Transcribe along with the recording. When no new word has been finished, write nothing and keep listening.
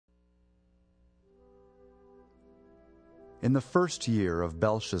In the first year of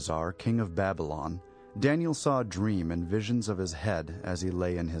Belshazzar, king of Babylon, Daniel saw a dream and visions of his head as he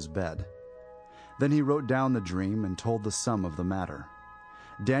lay in his bed. Then he wrote down the dream and told the sum of the matter.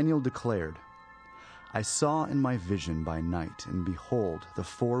 Daniel declared, I saw in my vision by night, and behold, the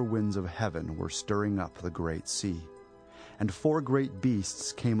four winds of heaven were stirring up the great sea. And four great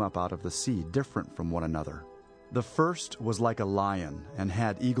beasts came up out of the sea, different from one another. The first was like a lion, and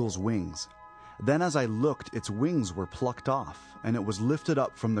had eagle's wings. Then as I looked, its wings were plucked off, and it was lifted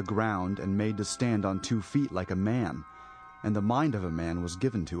up from the ground and made to stand on 2 feet like a man, and the mind of a man was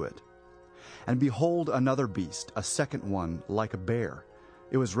given to it. And behold, another beast, a second one, like a bear.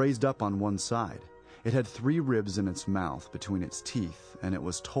 It was raised up on one side. It had 3 ribs in its mouth between its teeth, and it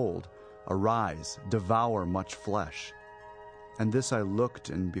was told, Arise, devour much flesh. And this I looked,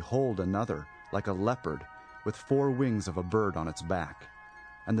 and behold, another, like a leopard, with 4 wings of a bird on its back.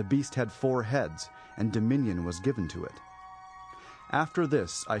 And the beast had 4 heads, and dominion was given to it. After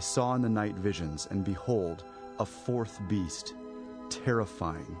this I saw in the night visions, and behold, a 4th beast,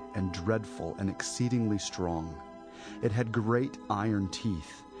 terrifying and dreadful and exceedingly strong. It had great iron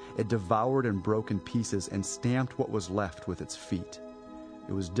teeth. It devoured and broke in pieces and stamped what was left with its feet.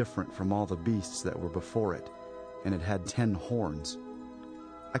 It was different from all the beasts that were before it, and it had 10 horns.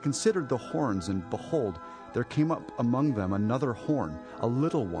 I considered the horns, and behold, there came up among them another horn, a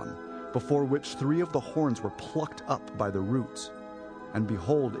little one, before which 3 of the horns were plucked up by the roots. And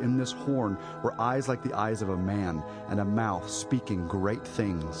behold, in this horn were eyes like the eyes of a man, and a mouth speaking great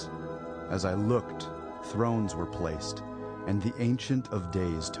things. As I looked, thrones were placed, and the Ancient of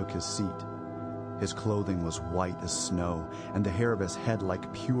Days took his seat. His clothing was white as snow, and the hair of his head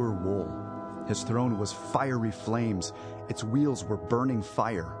like pure wool. His throne was fiery flames. Its wheels were burning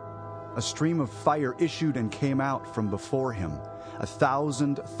fire. A stream of fire issued and came out from before him.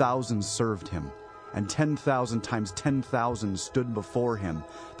 1,000,000 served him, and 10,000 times 10,000 stood before him.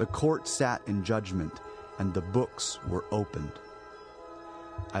 The court sat in judgment, and the books were opened.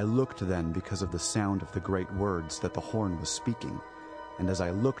 I looked then because of the sound of the great words that the horn was speaking. And as I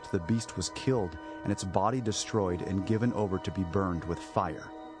looked, the beast was killed, and its body destroyed and given over to be burned with fire.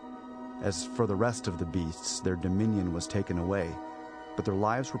 As for the rest of the beasts, their dominion was taken away, but their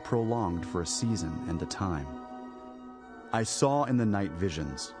lives were prolonged for a season and a time. I saw in the night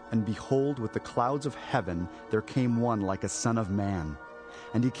visions, and behold, with the clouds of heaven there came one like a son of man.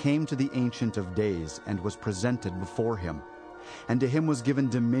 And he came to the Ancient of Days, and was presented before him. And to him was given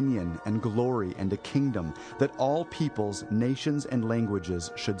dominion and glory and a kingdom, that all peoples, nations, and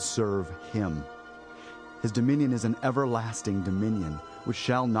languages should serve him. His dominion is an everlasting dominion, which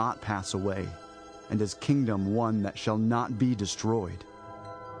shall not pass away, and his kingdom one that shall not be destroyed.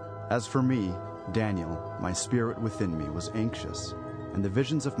 As for me, Daniel, my spirit within me was anxious, and the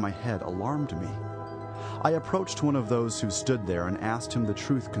visions of my head alarmed me. I approached one of those who stood there and asked him the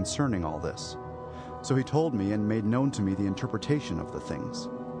truth concerning all this. So he told me and made known to me the interpretation of the things.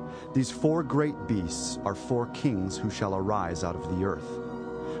 These 4 great beasts are 4 kings who shall arise out of the earth.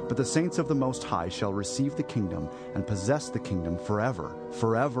 But the saints of the Most High shall receive the kingdom and possess the kingdom forever,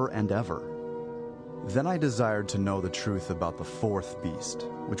 forever and ever. Then I desired to know the truth about the 4th beast,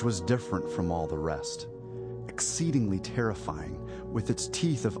 which was different from all the rest, exceedingly terrifying, with its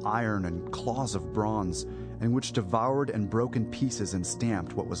teeth of iron and claws of bronze, and which devoured and broke in pieces and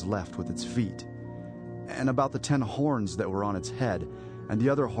stamped what was left with its feet. And about the 10 horns that were on its head, and the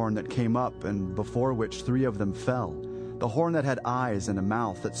other horn that came up, and before which 3 of them fell, the horn that had eyes and a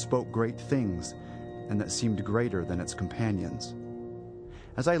mouth that spoke great things, and that seemed greater than its companions.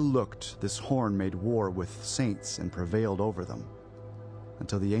 As I looked, this horn made war with saints and prevailed over them,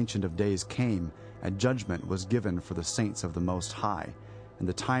 until the Ancient of Days came, and judgment was given for the saints of the Most High, and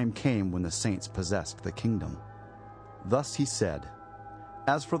the time came when the saints possessed the kingdom. Thus he said,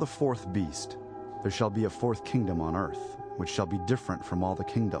 As for the 4th beast, there shall be a 4th kingdom on earth, which shall be different from all the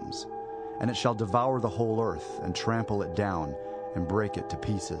kingdoms, and it shall devour the whole earth, and trample it down, and break it to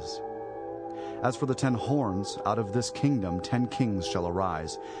pieces. As for the 10 horns, out of this kingdom 10 kings shall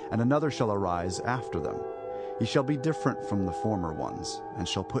arise, and another shall arise after them. He shall be different from the former ones, and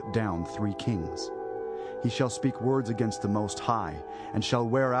shall put down 3 kings. He shall speak words against the Most High, and shall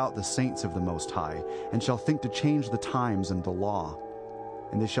wear out the saints of the Most High, and shall think to change the times and the law.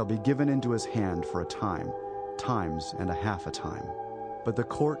 And they shall be given into his hand for a time, times and a half a time. But the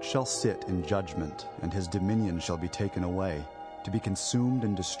court shall sit in judgment, and his dominion shall be taken away, to be consumed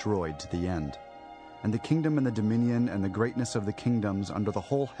and destroyed to the end. And the kingdom and the dominion and the greatness of the kingdoms under the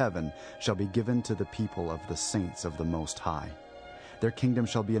whole heaven shall be given to the people of the saints of the Most High. Their kingdom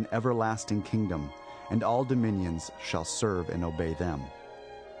shall be an everlasting kingdom, and all dominions shall serve and obey them.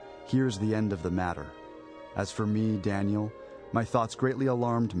 Here's the end of the matter. As for me, Daniel, my thoughts greatly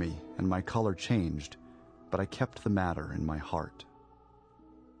alarmed me, and my color changed, but I kept the matter in my heart.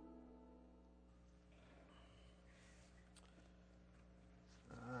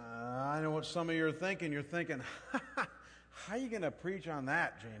 I know what some of you are thinking. You're thinking, how are you going to preach on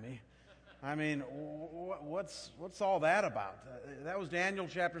that, Jamie? I mean, what's all that about? That was Daniel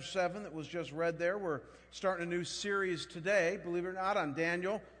chapter 7 that was just read there. We're starting a new series today, believe it or not, on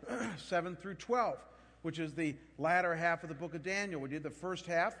Daniel 7 through 12, which is the latter half of the book of Daniel. We did the first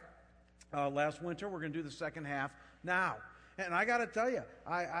half last winter. We're going to do the second half now. And I got to tell you,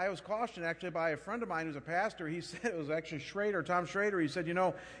 I was cautioned actually by a friend of mine who's a pastor. He said, it was actually Tom Schrader. He said,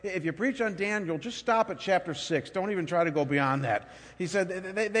 if you preach on Daniel, just stop at chapter 6. Don't even try to go beyond that. He said,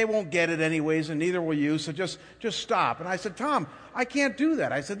 they won't get it anyways, and neither will you, so just stop. And I said, Tom, I can't do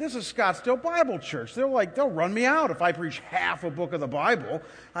that. I said, this is Scottsdale Bible Church. They'll run me out if I preach half a book of the Bible.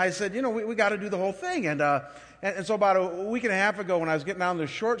 I said, we got to do the whole thing. And so about a week and a half ago when I was getting down to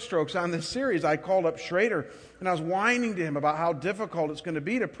short strokes on this series, I called up Schrader and I was whining to him about how difficult it's going to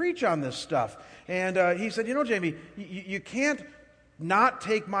be to preach on this stuff. And he said, Jamie, you can't not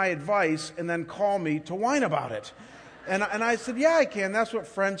take my advice and then call me to whine about it. And I said, yeah, I can. That's what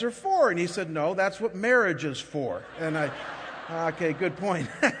friends are for. And he said, no, that's what marriage is for. And okay, good point.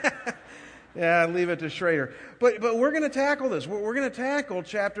 Yeah, leave it to Schrader. But we're going to tackle this. We're going to tackle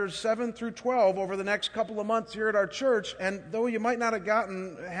chapters 7 through 12 over the next couple of months here at our church. And though you might not have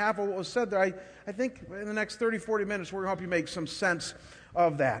gotten half of what was said there, I think in the next 30, 40 minutes, we're going to help you make some sense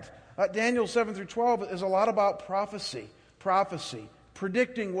of that. Daniel 7 through 12 is a lot about prophecy,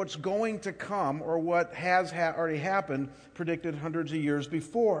 predicting what's going to come or what has already happened, predicted hundreds of years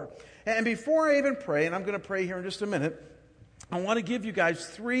before. And before I even pray, and I'm going to pray here in just a minute, I want to give you guys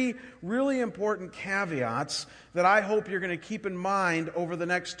 3 really important caveats that I hope you're going to keep in mind over the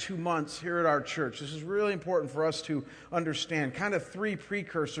next 2 months here at our church. This is really important for us to understand, kind of 3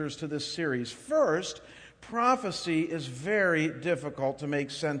 precursors to this series. First, prophecy is very difficult to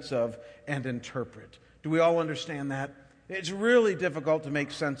make sense of and interpret. Do we all understand that? It's really difficult to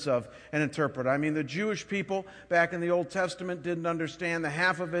make sense of and interpret. I mean, the Jewish people back in the Old Testament didn't understand the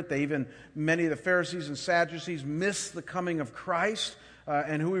half of it. Many of the Pharisees and Sadducees missed the coming of Christ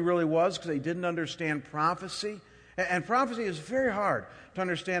and who he really was because they didn't understand prophecy. And prophecy is very hard to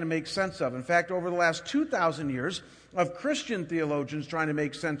understand and make sense of. In fact, over the last 2,000 years of Christian theologians trying to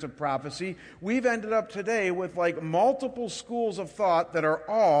make sense of prophecy, we've ended up today with multiple schools of thought that are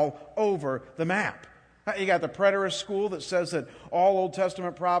all over the map. You got the preterist school that says that all Old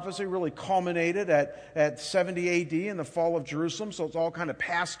Testament prophecy really culminated at 70 AD in the fall of Jerusalem, so it's all kind of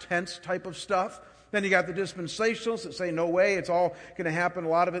past tense type of stuff. Then you got the dispensationalists that say, no way, it's all going to happen, a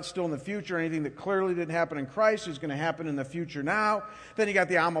lot of it's still in the future. Anything that clearly didn't happen in Christ is going to happen in the future now. Then you got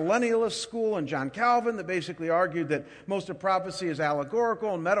the amillennialist school and John Calvin that basically argued that most of prophecy is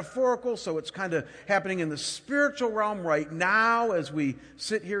allegorical and metaphorical, so it's kind of happening in the spiritual realm right now as we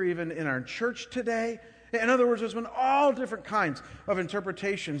sit here even in our church today. In other words, there's been all different kinds of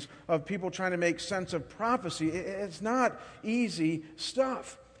interpretations of people trying to make sense of prophecy. It's not easy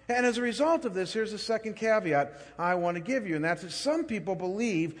stuff. And as a result of this, here's the second caveat I want to give you, and that's that some people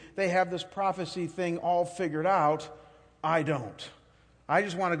believe they have this prophecy thing all figured out. I don't. I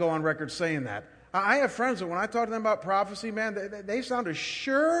just want to go on record saying that. I have friends that when I talk to them about prophecy, man, they sound as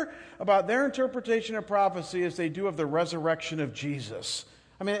sure about their interpretation of prophecy as they do of the resurrection of Jesus.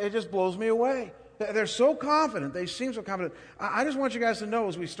 I mean, it just blows me away. They're so confident. They seem so confident. I just want you guys to know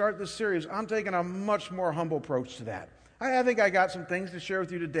as we start this series, I'm taking a much more humble approach to that. I think I got some things to share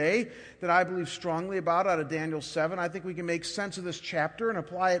with you today that I believe strongly about out of Daniel 7. I think we can make sense of this chapter and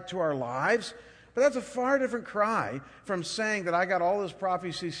apply it to our lives. But that's a far different cry from saying that I got all this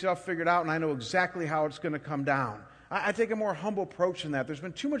prophecy stuff figured out and I know exactly how it's going to come down. I take a more humble approach in that. There's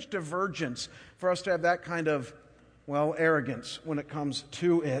been too much divergence for us to have that kind of, arrogance when it comes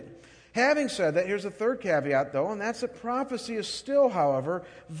to it. Having said that, here's the third caveat, though, and that's that prophecy is still, however,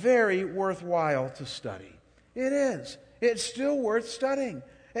 very worthwhile to study. It is. It's still worth studying.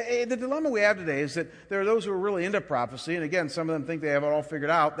 The dilemma we have today is that there are those who are really into prophecy, and again, some of them think they have it all figured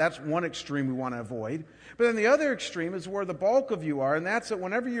out. That's one extreme we want to avoid. But then the other extreme is where the bulk of you are, and that's that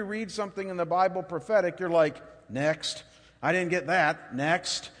whenever you read something in the Bible prophetic, you're like, next. I didn't get that.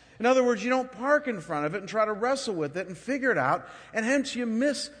 Next. In other words, you don't park in front of it and try to wrestle with it and figure it out, and hence you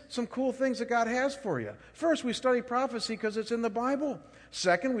miss some cool things that God has for you. First, we study prophecy because it's in the Bible.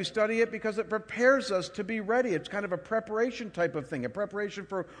 Second, we study it because it prepares us to be ready. It's kind of a preparation type of thing, a preparation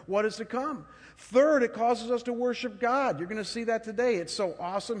for what is to come. Third, it causes us to worship God. You're going to see that today. It's so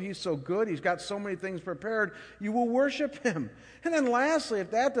awesome. He's so good. He's got so many things prepared. You will worship Him. And then lastly,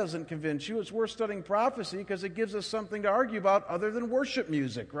 if that doesn't convince you, it's worth studying prophecy because it gives us something to argue about other than worship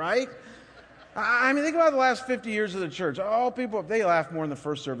music, right? I mean, think about the last 50 years of the church. All people, they laugh more in the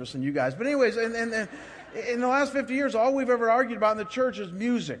first service than you guys. But anyways, and in the last 50 years, all we've ever argued about in the church is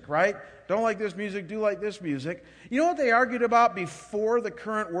music, right? Don't like this music, do like this music. You know what they argued about before the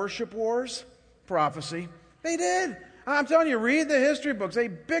current worship wars? Prophecy. They did. I'm telling you, read the history books. They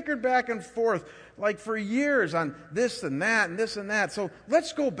bickered back and forth like for years on this and that and this and that. So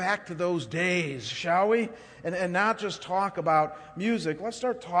let's go back to those days, shall we? And not just talk about music. Let's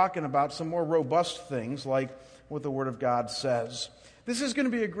start talking about some more robust things like what the Word of God says. This is going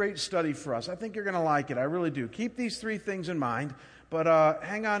to be a great study for us. I think you're going to like it. I really do. Keep these three things in mind, but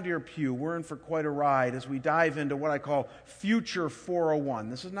hang on to your pew. We're in for quite a ride as we dive into what I call Future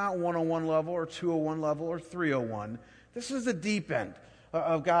 401. This is not 101 level or 201 level or 301. This is the deep end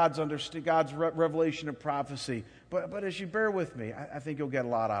of God's revelation of prophecy. But as you bear with me, I think you'll get a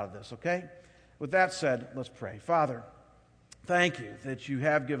lot out of this, okay? With that said, let's pray. Father, thank you that you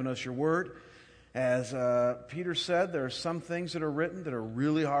have given us your word. As Peter said, there are some things that are written that are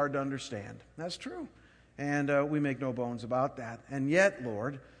really hard to understand. That's true. And we make no bones about that. And yet,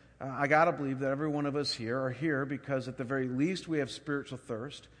 Lord, I got to believe that every one of us here are here because at the very least we have spiritual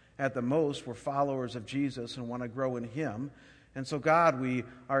thirst. At the most, we're followers of Jesus and want to grow in Him. And so, God, we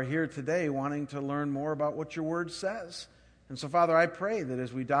are here today wanting to learn more about what your word says. And so, Father, I pray that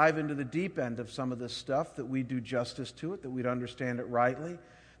as we dive into the deep end of some of this stuff, that we do justice to it, that we'd understand it rightly,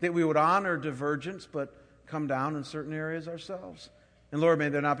 that we would honor divergence, but come down in certain areas ourselves. And Lord, may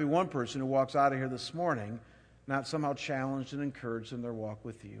there not be one person who walks out of here this morning not somehow challenged and encouraged in their walk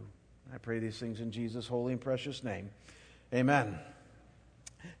with you. I pray these things in Jesus' holy and precious name. Amen.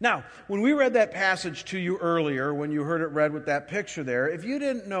 Now, when we read that passage to you earlier, when you heard it read with that picture there, if you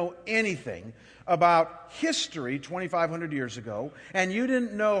didn't know anything about history 2,500 years ago, and you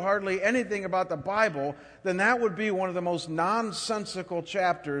didn't know hardly anything about the Bible, then that would be one of the most nonsensical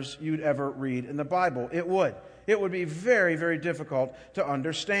chapters you'd ever read in the Bible. It would. It would be very, very difficult to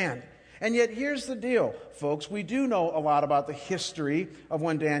understand. And yet, here's the deal, folks. We do know a lot about the history of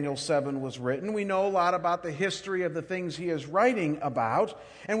when Daniel 7 was written. We know a lot about the history of the things he is writing about.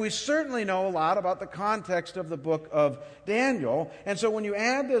 And we certainly know a lot about the context of the book of Daniel. And so when you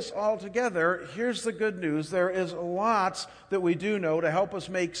add this all together, here's the good news. There is lots that we do know to help us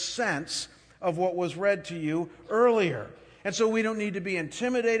make sense of what was read to you earlier. And so we don't need to be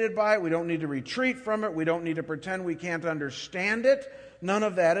intimidated by it. We don't need to retreat from it. We don't need to pretend we can't understand it. None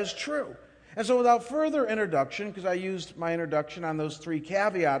of that is true. And so without further introduction, because I used my introduction on those three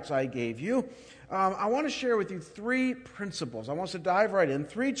caveats I gave you, I want to share with you three principles. I want us to dive right in.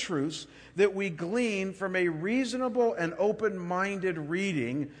 Three truths that we glean from a reasonable and open-minded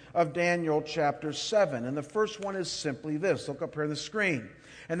reading of Daniel chapter 7. And the first one is simply this. Look up here on the screen.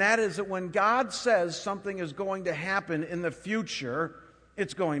 And that is that when God says something is going to happen in the future,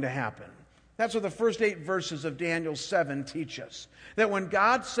 it's going to happen. That's what the first 8 verses of Daniel 7 teach us. That when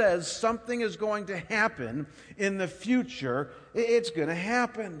God says something is going to happen in the future, it's going to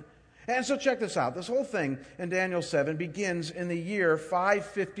happen. And so check this out. This whole thing in Daniel 7 begins in the year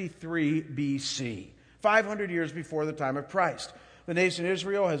 553 BC, 500 years before the time of Christ. The nation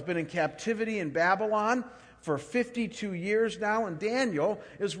Israel has been in captivity in Babylon for 52 years now, and Daniel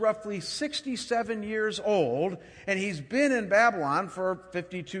is roughly 67 years old, and he's been in Babylon for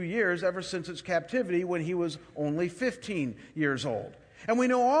 52 years, ever since its captivity when he was only 15 years old. And we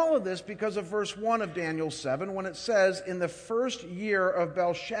know all of this because of verse 1 of Daniel 7, when it says, in the first year of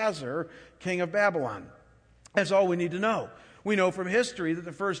Belshazzar, king of Babylon. That's all we need to know. We know from history that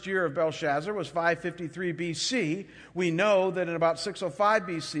the first year of Belshazzar was 553 BC. We know that in about 605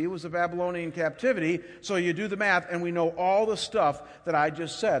 BC was the Babylonian captivity. So you do the math, and we know all the stuff that I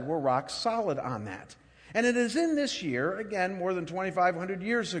just said. We're rock solid on that. And it is in this year, again, more than 2,500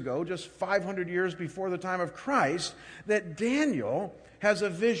 years ago, just 500 years before the time of Christ, that Daniel has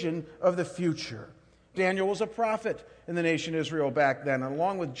a vision of the future. Daniel was a prophet in the nation Israel back then. And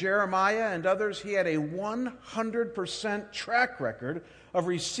along with Jeremiah and others, he had a 100% track record of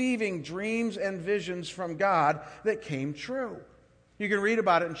receiving dreams and visions from God that came true. You can read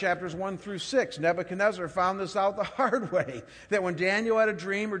about it in chapters 1 through 6. Nebuchadnezzar found this out the hard way, that when Daniel had a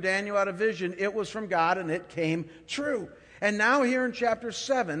dream or Daniel had a vision, it was from God and it came true. And now here in chapter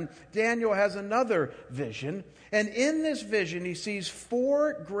 7, Daniel has another vision. And in this vision, he sees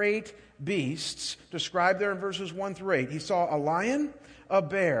 4 great beasts described there in verses 1 through 8. He saw a lion, a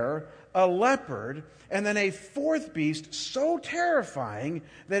bear, a leopard, and then a fourth beast so terrifying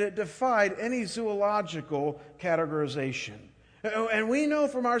that it defied any zoological categorization. And we know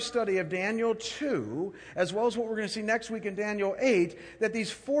from our study of Daniel 2, as well as what we're going to see next week in Daniel 8, that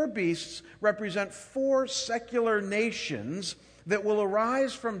these four beasts represent four secular nations that will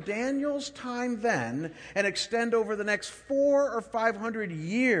arise from Daniel's time then and extend over the next 400 or 500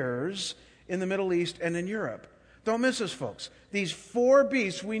 years in the Middle East and in Europe. Don't miss this, folks. These four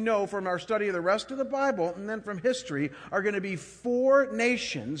beasts we know from our study of the rest of the Bible and then from history are going to be four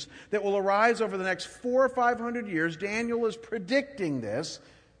nations that will arise over the next 400 or 500 years. Daniel is predicting this,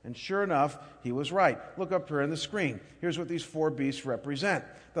 and sure enough, he was right. Look up here on the screen. Here's what these four beasts represent.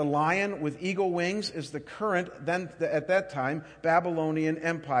 The lion with eagle wings is the current, then at that time, Babylonian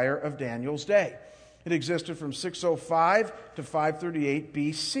Empire of Daniel's day. It existed from 605 to 538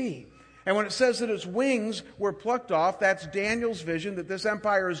 BC. And when it says that its wings were plucked off, that's Daniel's vision that this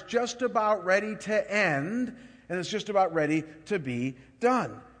empire is just about ready to end, and it's just about ready to be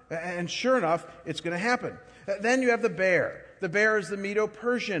done. And sure enough, it's going to happen. Then you have the bear. The bear is the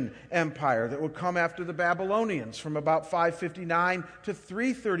Medo-Persian Empire that would come after the Babylonians from about 559 to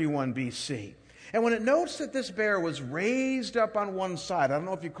 331 BC. And when it notes that this bear was raised up on one side, I don't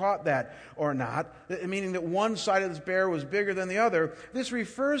know if you caught that or not, meaning that one side of this bear was bigger than the other, this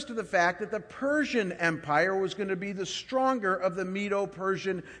refers to the fact that the Persian Empire was going to be the stronger of the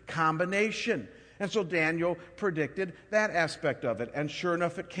Medo-Persian combination. And so Daniel predicted that aspect of it, and sure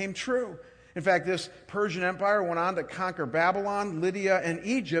enough, it came true. In fact, this Persian Empire went on to conquer Babylon, Lydia, and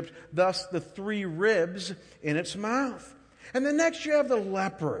Egypt, thus the three ribs in its mouth. And then next you have the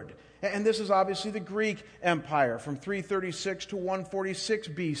leopard. And this is obviously the Greek Empire from 336 to 146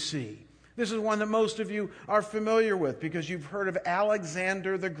 BC. This is one that most of you are familiar with because you've heard of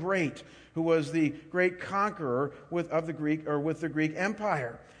Alexander the Great, who was the great conqueror with the Greek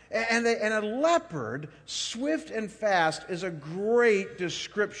Empire. And a leopard, swift and fast, is a great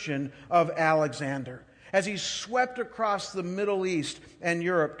description of Alexander as he swept across the Middle East and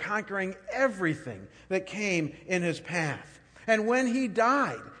Europe, conquering everything that came in his path. And when he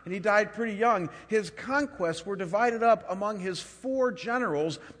died, and he died pretty young, his conquests were divided up among his four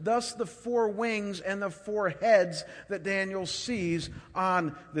generals, thus the four wings and the four heads that Daniel sees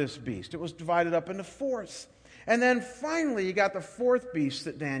on this beast. It was divided up into fourths. And then finally, you got the fourth beast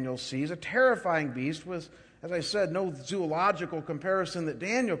that Daniel sees, a terrifying beast with, as I said, no zoological comparison that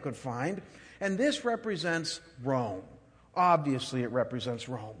Daniel could find. And this represents Rome. Obviously, it represents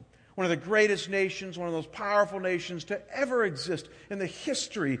Rome. One of the greatest nations, one of those powerful nations to ever exist in the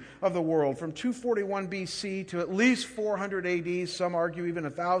history of the world, from 241 BC to at least 400 AD, some argue even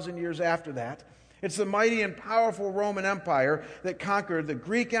 1,000 years after that. It's the mighty and powerful Roman Empire that conquered the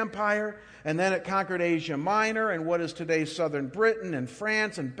Greek Empire, and then it conquered Asia Minor and what is today southern Britain and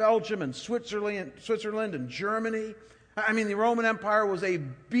France and Belgium and Switzerland and Germany. I mean, the Roman Empire was a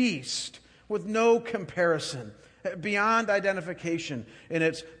beast with no comparison, beyond identification in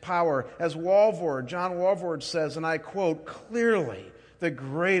its power. As John Walvoord says, and I quote, clearly the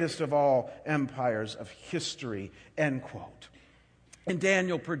greatest of all empires of history, end quote. And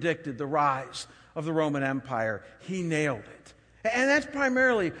Daniel predicted the rise of the Roman Empire. He nailed it. And that's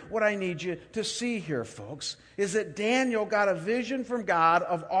primarily what I need you to see here, folks, is that Daniel got a vision from God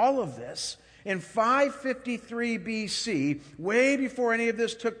of all of this in 553 BC, way before any of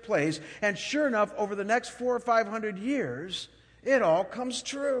this took place. And sure enough, over the next 400 or 500 years, it all comes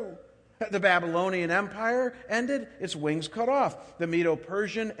true. The Babylonian Empire ended, its wings cut off. The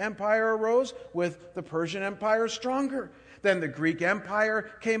Medo-Persian Empire arose with the Persian Empire stronger. Then the Greek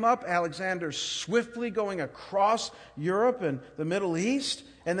Empire came up, Alexander swiftly going across Europe and the Middle East,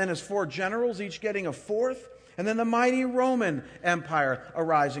 and then his four generals, each getting a fourth. And then the mighty Roman Empire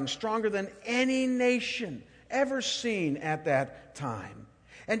arising, stronger than any nation ever seen at that time.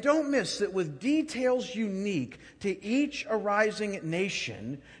 And don't miss that with details unique to each arising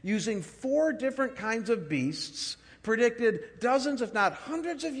nation, using four different kinds of beasts, predicted dozens, if not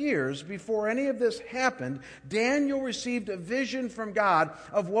hundreds of years before any of this happened, Daniel received a vision from God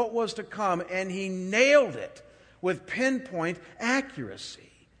of what was to come, and he nailed it with pinpoint accuracy.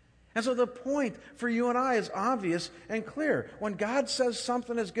 And so the point for you and I is obvious and clear. When God says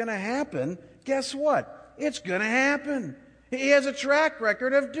something is going to happen, guess what? It's going to happen. He has a track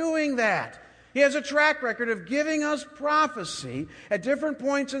record of doing that. He has a track record of giving us prophecy at different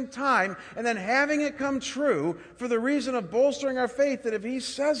points in time and then having it come true for the reason of bolstering our faith that if He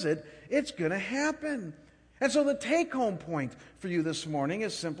says it, it's going to happen. And so the take-home point for you this morning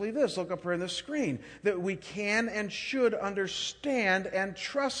is simply this. Look up here on the screen. That we can and should understand and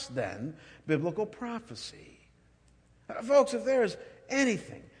trust then biblical prophecy. Folks, if there's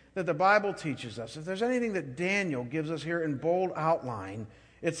anything that the Bible teaches us, if there's anything that Daniel gives us here in bold outline,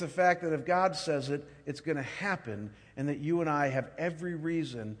 it's the fact that if God says it, it's going to happen, and that you and I have every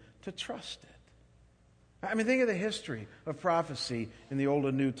reason to trust it. I mean, think of the history of prophecy in the Old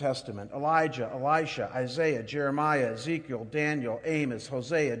and New Testament. Elijah, Elisha, Isaiah, Jeremiah, Ezekiel, Daniel, Amos,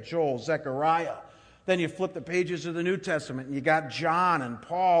 Hosea, Joel, Zechariah. Then you flip the pages of the New Testament and you got John and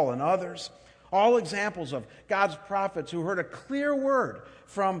Paul and others. All examples of God's prophets who heard a clear word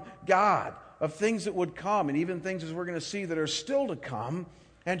from God of things that would come, and even things, as we're going to see, that are still to come.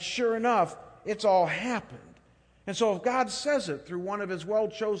 And sure enough, it's all happened. And so if God says it through one of his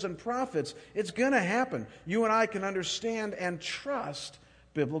well-chosen prophets, it's going to happen. You and I can understand and trust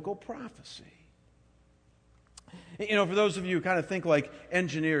biblical prophecy. You know, for those of you who kind of think like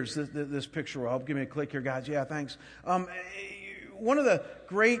engineers, this picture will help. Give me a click here, guys. Yeah, thanks. One of the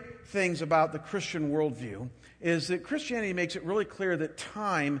great things about the Christian worldview is that Christianity makes it really clear that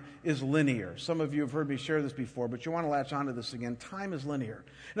time is linear. Some of you have heard me share this before, but you want to latch onto this again. Time is linear.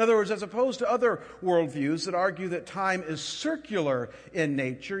 In other words, as opposed to other worldviews that argue that time is circular in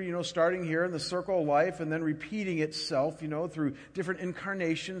nature, you know, starting here in the circle of life and then repeating itself, you know, through different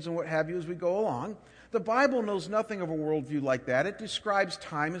incarnations and what have you as we go along. The Bible knows nothing of a worldview like that. It describes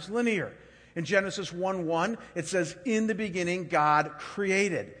time as linear. In Genesis 1:1, it says, "In the beginning, God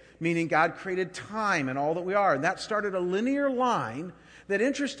created," meaning God created time and all that we are. And that started a linear line that,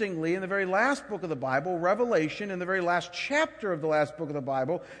 interestingly, in the very last book of the Bible, Revelation, in the very last chapter of the last book of the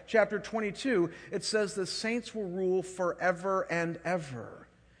Bible, chapter 22, it says the saints will rule forever and ever.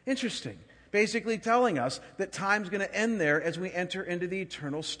 Interesting. Basically telling us that time's going to end there as we enter into the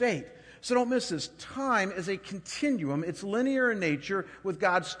eternal state. So don't miss this. Time is a continuum. It's linear in nature, with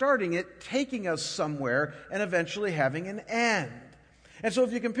God starting it, taking us somewhere, and eventually having an end. And so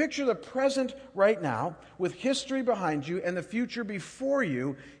if you can picture the present right now, with history behind you and the future before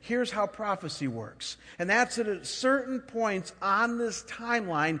you, here's how prophecy works. And that's that at certain points on this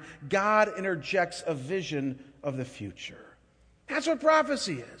timeline, God interjects a vision of the future. That's what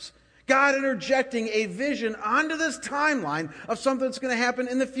prophecy is. God interjecting a vision onto this timeline of something that's going to happen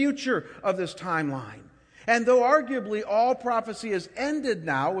in the future of this timeline. And though arguably all prophecy has ended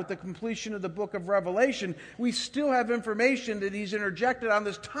now with the completion of the book of Revelation, we still have information that he's interjected on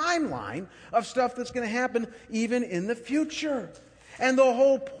this timeline of stuff that's going to happen even in the future. And the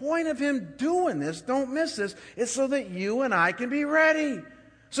whole point of him doing this, don't miss this, is so that you and I can be ready.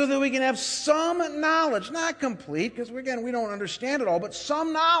 So that we can have some knowledge, not complete, because again, we don't understand it all, but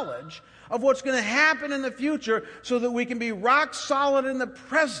some knowledge of what's going to happen in the future so that we can be rock solid in the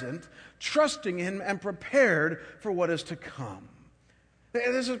present, trusting him and prepared for what is to come.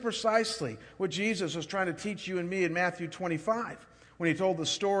 This is precisely what Jesus was trying to teach you and me in Matthew 25, when he told the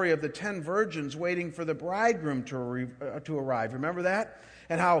story of the 10 virgins waiting for the bridegroom to arrive. Remember that?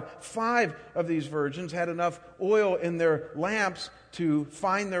 And how 5 of these virgins had enough oil in their lamps to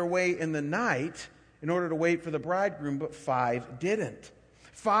find their way in the night in order to wait for the bridegroom, but 5 didn't.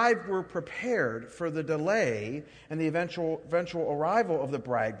 5 were prepared for the delay and the eventual arrival of the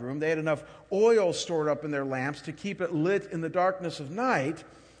bridegroom. They had enough oil stored up in their lamps to keep it lit in the darkness of night,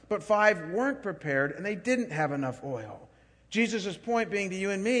 but 5 weren't prepared and they didn't have enough oil. Jesus' point being to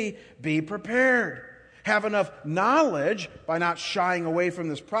you and me, be prepared. Have enough knowledge by not shying away from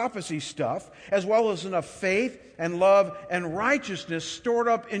this prophecy stuff, as well as enough faith and love and righteousness stored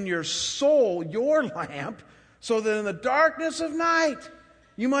up in your soul, your lamp, so that in the darkness of night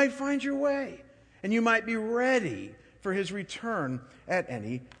you might find your way and you might be ready for his return at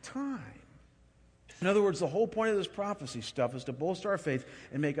any time. In other words, the whole point of this prophecy stuff is to bolster our faith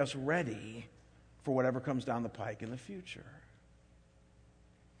and make us ready for whatever comes down the pike in the future.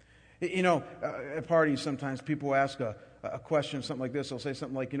 You know, at parties, sometimes people ask a question, something like this. They'll say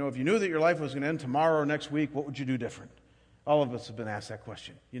something like, you know, if you knew that your life was going to end tomorrow or next week, what would you do different? All of us have been asked that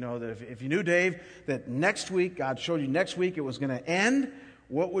question. You know, that if you knew, Dave, that next week, God showed you next week it was going to end,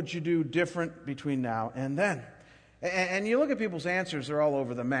 what would you do different between now and then? And you look at people's answers, they're all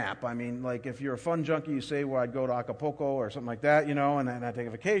over the map. I mean, like if you're a fun junkie, you say, well, I'd go to Acapulco or something like that, you know, and I'd take a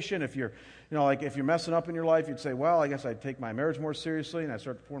vacation. If you're, you know, like if you're messing up in your life, you'd say, well, I guess I'd take my marriage more seriously and I'd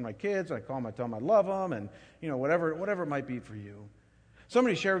start supporting my kids. I'd call them, I'd tell them I love them and, you know, whatever it might be for you.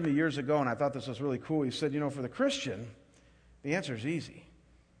 Somebody shared with me years ago, and I thought this was really cool. He said, you know, for the Christian, the answer is easy.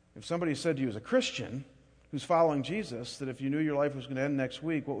 If somebody said to you as a Christian who's following Jesus that if you knew your life was going to end next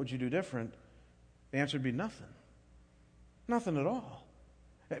week, what would you do different? The answer would be nothing. Nothing at all.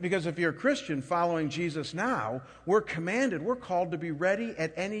 Because if you're a Christian following Jesus now, we're commanded, we're called to be ready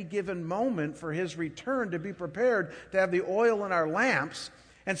at any given moment for his return, to be prepared to have the oil in our lamps.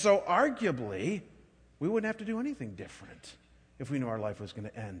 And so arguably, we wouldn't have to do anything different if we knew our life was going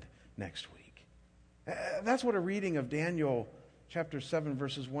to end next week. That's what a reading of Daniel chapter 7,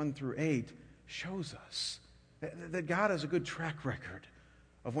 verses 1 through 8 shows us. That God has a good track record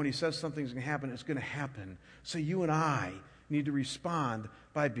of when he says something's going to happen, it's going to happen. So you and I need to respond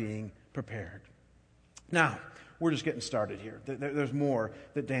by being prepared. Now, we're just getting started here. There's more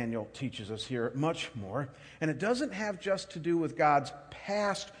that Daniel teaches us here, much more. And it doesn't have just to do with God's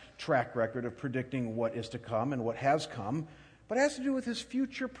past track record of predicting what is to come and what has come, but it has to do with his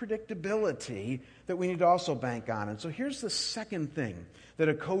future predictability that we need to also bank on. And so here's the second thing that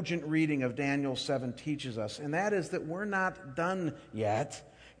a cogent reading of Daniel 7 teaches us, and that is that we're not done yet.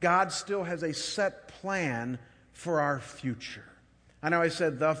 God still has a set plan for our future. I know I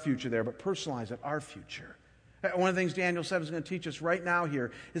said the future there, but personalize it, our future. One of the things Daniel 7 is going to teach us right now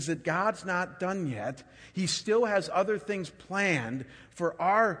here is that God's not done yet. He still has other things planned for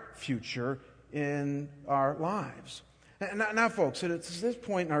our future in our lives. Now, folks, it's this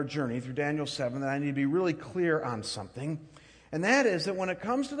point in our journey through Daniel 7 that I need to be really clear on something. And that is that when it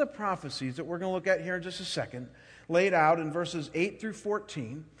comes to the prophecies that we're going to look at here in just a second, laid out in verses 8 through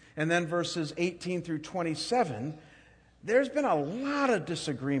 14, and then verses 18 through 27, there's been a lot of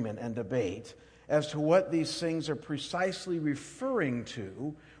disagreement and debate as to what these things are precisely referring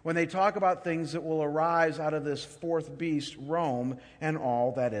to when they talk about things that will arise out of this fourth beast, Rome, and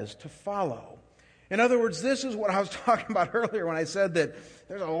all that is to follow. In other words, this is what I was talking about earlier when I said that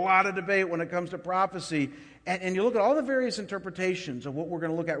there's a lot of debate when it comes to prophecy. And you look at all the various interpretations of what we're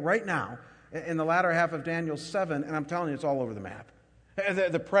going to look at right now in the latter half of Daniel 7, and I'm telling you, it's all over the map.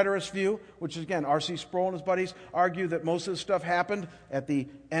 The preterist view, which is, again, R.C. Sproul and his buddies, argue that most of this stuff happened at the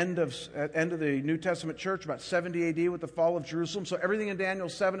end of the New Testament church, about 70 A.D. with the fall of Jerusalem. So everything in Daniel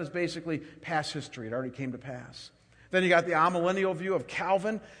 7 is basically past history. It already came to pass. Then you got the amillennial view of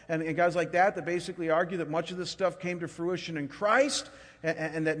Calvin and guys like that basically argue that much of this stuff came to fruition in Christ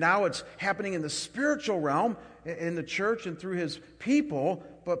and that now it's happening in the spiritual realm, in the church and through his people,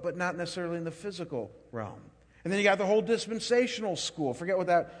 but not necessarily in the physical realm. And then you got the whole dispensational school. Forget what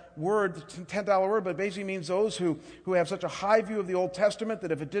that word, the $10 word, but it basically means those who have such a high view of the Old Testament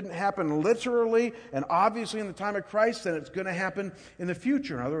that if it didn't happen literally and obviously in the time of Christ, then it's going to happen in the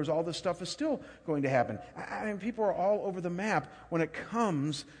future. In other words, all this stuff is still going to happen. I mean, people are all over the map when it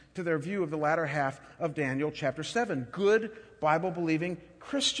comes to their view of the latter half of Daniel chapter 7. Good Bible-believing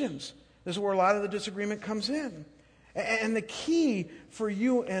Christians. This is where a lot of the disagreement comes in. And the key for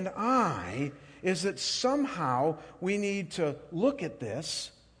you and I is that somehow we need to look at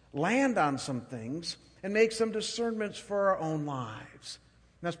this, land on some things, and make some discernments for our own lives.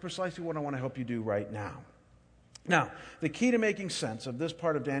 And that's precisely what I want to help you do right now. Now, the key to making sense of this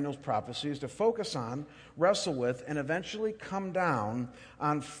part of Daniel's prophecy is to focus on, wrestle with, and eventually come down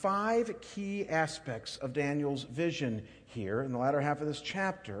on 5 key aspects of Daniel's vision here in the latter half of this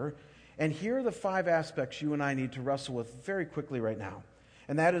chapter. And here are the 5 aspects you and I need to wrestle with very quickly right now.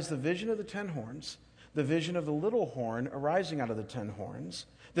 And that is the vision of the 10 horns, the vision of the little horn arising out of the 10 horns,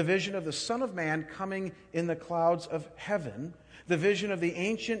 the vision of the Son of Man coming in the clouds of heaven, the vision of the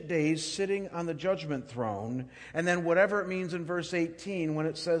ancient days sitting on the judgment throne, and then whatever it means in verse 18 when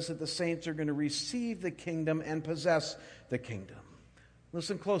it says that the saints are going to receive the kingdom and possess the kingdom.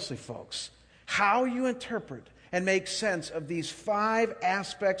 Listen closely, folks. How you interpret and make sense of these 5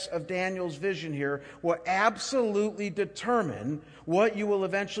 aspects of Daniel's vision here will absolutely determine what you will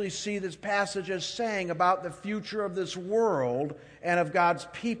eventually see this passage as saying about the future of this world and of God's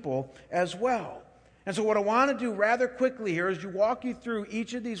people as well. And so what I want to do rather quickly here is to walk you through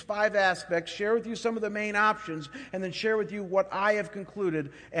each of these 5 aspects, share with you some of the main options, and then share with you what I have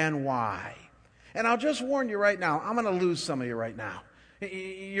concluded and why. And I'll just warn you right now, I'm going to lose some of you right now.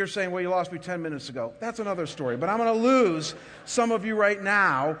 You're saying, well, you lost me 10 minutes ago. That's another story. But I'm going to lose some of you right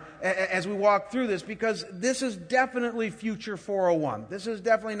now as we walk through this because this is definitely Future 401. This is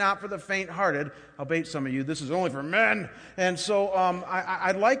definitely not for the faint-hearted. I'll bait some of you. This is only for men. And so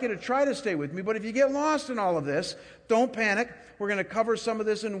I'd like you to try to stay with me. But if you get lost in all of this, don't panic. We're going to cover some of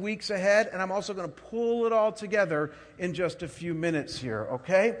this in weeks ahead. And I'm also going to pull it all together in just a few minutes here.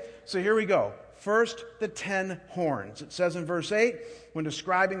 Okay? So here we go. First, the 10 horns. It says in verse 8, when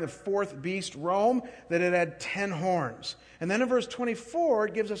describing the fourth beast, Rome, that it had 10 horns. And then in verse 24,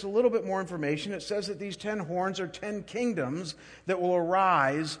 it gives us a little bit more information. It says that these 10 horns are 10 kingdoms that will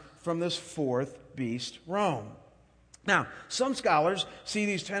arise from this fourth beast, Rome. Now, some scholars see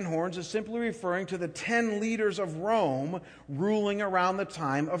these 10 horns as simply referring to the 10 leaders of Rome ruling around the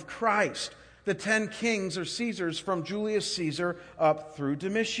time of Christ. The 10 kings or Caesars from Julius Caesar up through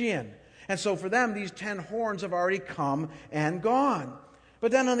Domitian. And so for them, these 10 horns have already come and gone.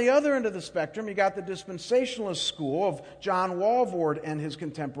 But then on the other end of the spectrum, you got the dispensationalist school of John Walvoord and his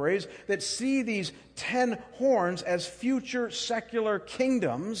contemporaries that see these 10 horns as future secular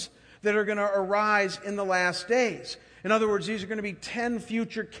kingdoms that are going to arise in the last days. In other words, these are going to be 10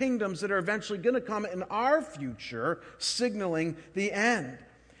 future kingdoms that are eventually going to come in our future, signaling the end.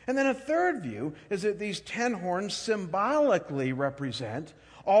 And then a third view is that these 10 horns symbolically represent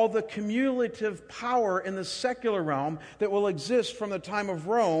all the cumulative power in the secular realm that will exist from the time of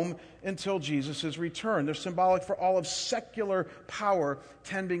Rome until Jesus' return. They're symbolic for all of secular power,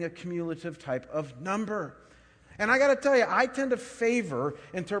 10 being a cumulative type of number. And I got to tell you, I tend to favor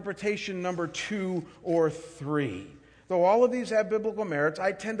interpretation number 2 or 3. Though all of these have biblical merits,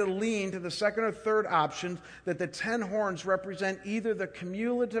 I tend to lean to the second or third option that the 10 horns represent either the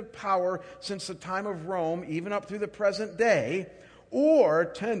cumulative power since the time of Rome, even up through the present day, or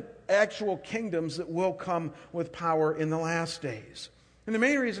 10 actual kingdoms that will come with power in the last days. And the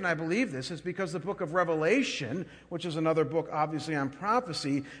main reason I believe this is because the book of Revelation, which is another book obviously on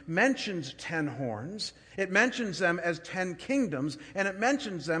prophecy, mentions 10 horns. It mentions them as 10 kingdoms, and it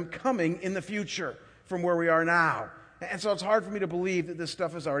mentions them coming in the future from where we are now. And so it's hard for me to believe that this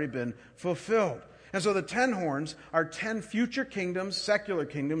stuff has already been fulfilled. And so the 10 horns are 10 future kingdoms, secular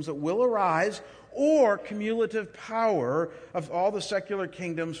kingdoms, that will arise, or cumulative power of all the secular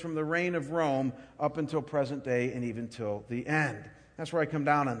kingdoms from the reign of Rome up until present day and even till the end. That's where I come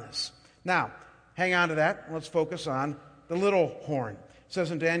down on this. Now, hang on to that. Let's focus on the little horn. It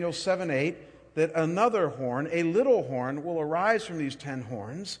says in Daniel 7:8 that another horn, a little horn, will arise from these 10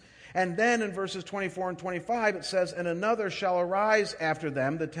 horns. And then in verses 24 and 25 it says, and another shall arise after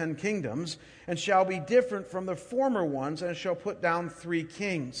them, the 10 kingdoms, and shall be different from the former ones, and shall put down 3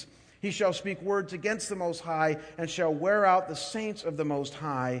 kings. He shall speak words against the Most High, and shall wear out the saints of the Most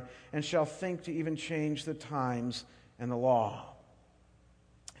High, and shall think to even change the times and the law.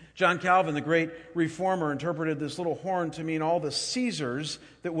 John Calvin, the great reformer, interpreted this little horn to mean all the Caesars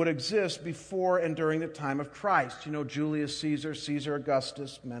that would exist before and during the time of Christ. You know, Julius Caesar, Caesar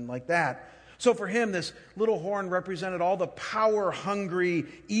Augustus, men like that. So for him, this little horn represented all the power-hungry,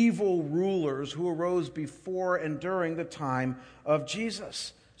 evil rulers who arose before and during the time of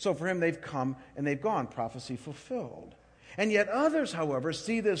Jesus. So for him, they've come and they've gone, prophecy fulfilled. And yet others, however,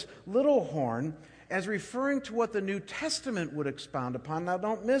 see this little horn as referring to what the New Testament would expound upon. Now,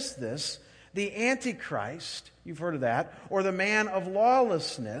 don't miss this. The Antichrist, you've heard of that, or the man of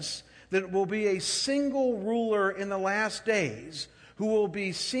lawlessness, that will be a single ruler in the last days who will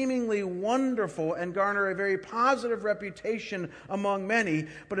be seemingly wonderful and garner a very positive reputation among many,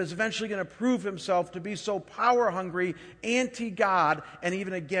 but is eventually going to prove himself to be so power-hungry, anti-God, and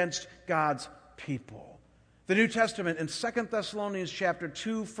even against God's people. The New Testament in 2 Thessalonians chapter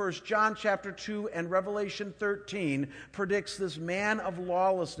 2, 1 John chapter 2, and Revelation 13 predicts this man of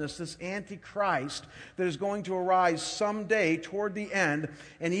lawlessness, this Antichrist, that is going to arise someday toward the end,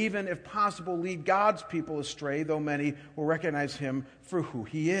 and even, if possible, lead God's people astray, though many will recognize him for who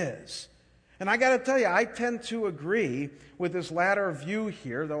he is. And I got to tell you, I tend to agree with this latter view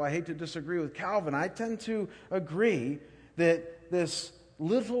here, though I hate to disagree with Calvin. I tend to agree that this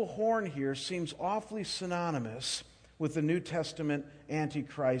little horn here seems awfully synonymous with the New Testament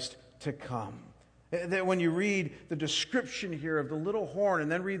Antichrist to come. That when you read the description here of the little horn,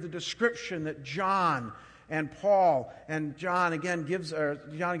 and then read the description that John and Paul and John again gives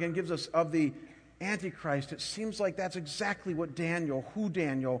us of the Antichrist, it seems like that's exactly what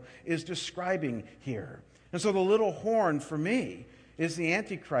Daniel is describing here. And so the little horn for me is the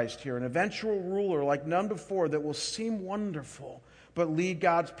Antichrist here, an eventual ruler like none before that will seem wonderful, but lead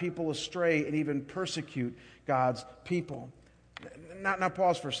God's people astray and even persecute God's people. Now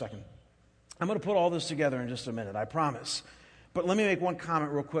pause for a second. I'm going to put all this together in just a minute, I promise. But let me make one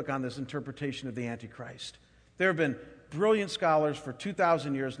comment real quick on this interpretation of the Antichrist. There have been brilliant scholars for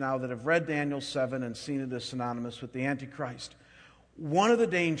 2,000 years now that have read Daniel 7 and seen it as synonymous with the Antichrist. One of the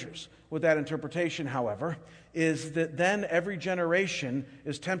dangers with that interpretation, however, is that then every generation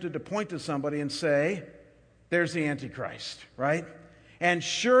is tempted to point to somebody and say, there's the Antichrist, right? And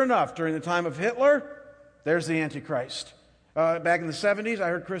sure enough, during the time of Hitler, there's the Antichrist. Back in the 70s, I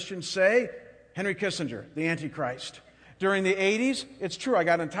heard Christians say, Henry Kissinger, the Antichrist. During the 80s, it's true, I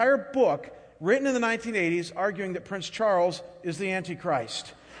got an entire book written in the 1980s arguing that Prince Charles is the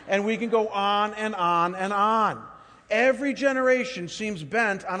Antichrist. And we can go on and on and on. Every generation seems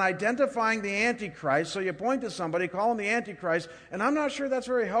bent on identifying the Antichrist, so you point to somebody, call him the Antichrist, and I'm not sure that's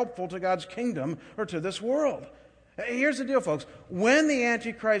very helpful to God's kingdom or to this world. Here's the deal, folks. When the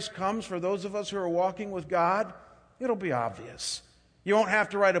Antichrist comes, for those of us who are walking with God, it'll be obvious. You won't have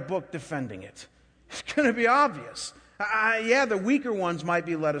to write a book defending it. It's going to be obvious. Yeah, the weaker ones might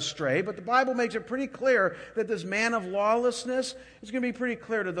be led astray, but the Bible makes it pretty clear that this man of lawlessness is going to be pretty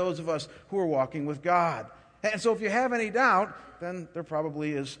clear to those of us who are walking with God. And so if you have any doubt, then there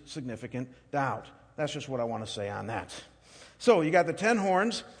probably is significant doubt. That's just what I want to say on that. So you got the 10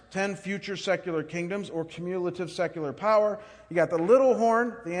 horns, 10 future secular kingdoms or cumulative secular power. You got the little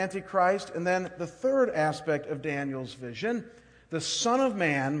horn, the Antichrist, and then the third aspect of Daniel's vision, the Son of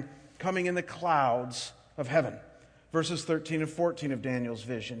Man coming in the clouds of heaven. Verses 13 and 14 of Daniel's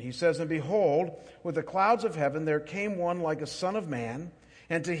vision. He says, "And behold, with the clouds of heaven there came one like a son of man,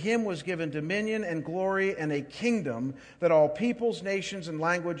 and to him was given dominion and glory and a kingdom, that all peoples, nations, and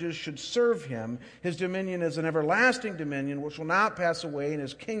languages should serve him. His dominion is an everlasting dominion which will not pass away, and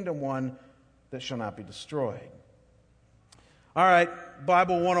his kingdom one that shall not be destroyed." All right,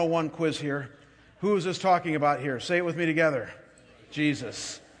 Bible 101 quiz here. Who is this talking about here? Say it with me together.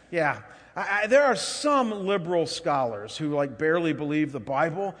 Jesus. Yeah. There are some liberal scholars who barely believe the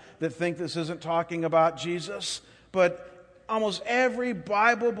Bible that think this isn't talking about Jesus, but almost every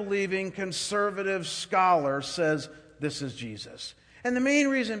Bible-believing conservative scholar says this is Jesus. And the main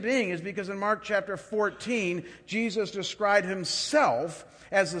reason being is because in Mark chapter 14, Jesus described himself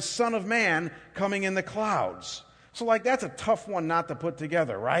as the Son of Man coming in the clouds. So that's a tough one not to put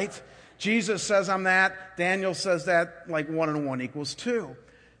together, right? Jesus says I'm that. Daniel says that 1 and 1 equals 2.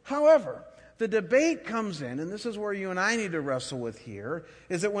 However, the debate comes in, and this is where you and I need to wrestle with here,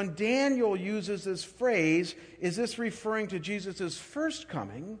 is that when Daniel uses this phrase, is this referring to Jesus' first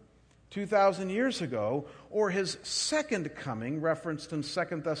coming 2,000 years ago, or his second coming, referenced in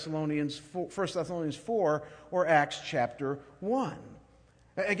 1 Thessalonians 4, or Acts chapter 1?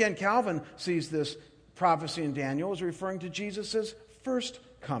 Again, Calvin sees this prophecy in Daniel as referring to Jesus' first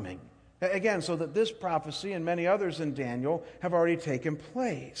coming. Again, so that this prophecy and many others in Daniel have already taken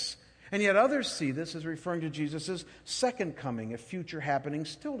place. And yet others see this as referring to Jesus' second coming, a future happening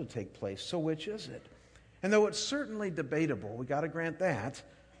still to take place. So which is it? And though it's certainly debatable, we got to grant that,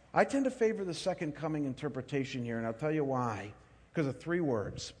 I tend to favor the second coming interpretation here, and I'll tell you why. Because of 3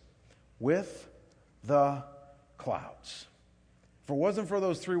 words. With the clouds. If it wasn't for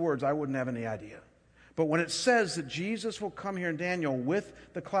those 3 words, I wouldn't have any idea. But when it says that Jesus will come here in Daniel with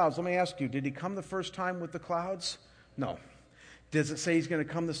the clouds, let me ask you, did he come the first time with the clouds? No. Does it say he's going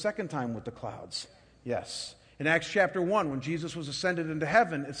to come the second time with the clouds? Yes. In Acts chapter 1, when Jesus was ascended into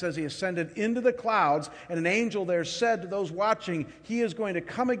heaven, it says he ascended into the clouds, and an angel there said to those watching, he is going to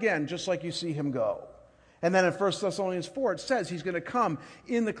come again just like you see him go. And then in 1 Thessalonians 4, it says he's going to come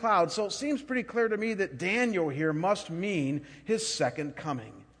in the clouds. So it seems pretty clear to me that Daniel here must mean his second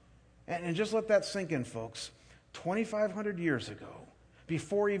coming. And just let that sink in, folks. 2,500 years ago,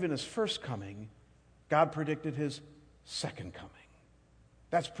 before even his first coming, God predicted his second coming.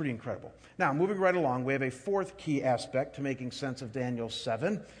 That's pretty incredible. Now, moving right along, we have a fourth key aspect to making sense of Daniel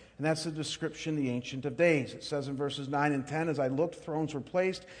 7, and that's the description of the Ancient of Days. It says in verses 9 and 10, "As I looked, thrones were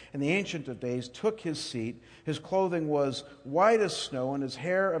placed, and the Ancient of Days took his seat. His clothing was white as snow, and his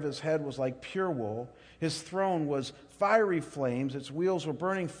hair of his head was like pure wool. His throne was fiery flames, its wheels were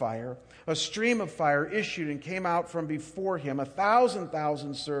burning fire. A stream of fire issued and came out from before him.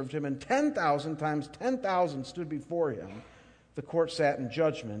 1,000,000 served him, and 10,000 times 10,000 stood before him. The court sat in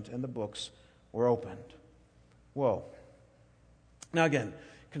judgment, and the books were opened." Whoa. Now again,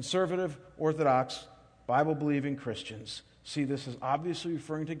 conservative, Orthodox, Bible-believing Christians see this as obviously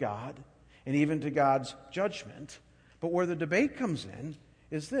referring to God, and even to God's judgment. But where the debate comes in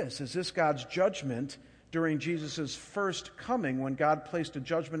is this. Is this God's judgment during Jesus' first coming, when God placed a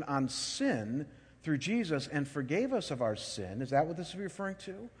judgment on sin through Jesus and forgave us of our sin? Is that what this is referring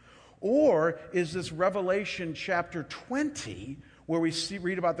to? Or is this Revelation chapter 20, where we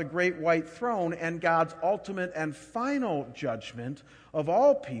read about the great white throne and God's ultimate and final judgment of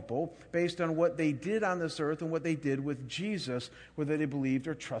all people based on what they did on this earth and what they did with Jesus, whether they believed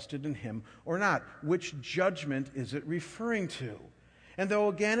or trusted in him or not? Which judgment is it referring to? And though,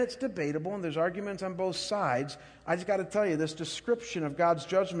 again, it's debatable and there's arguments on both sides, I just got to tell you, this description of God's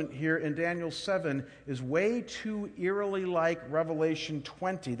judgment here in Daniel 7 is way too eerily like Revelation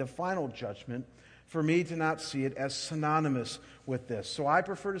 20, the final judgment, for me to not see it as synonymous with this. So I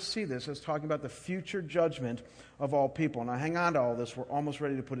prefer to see this as talking about the future judgment of all people. Now hang on to all this. We're almost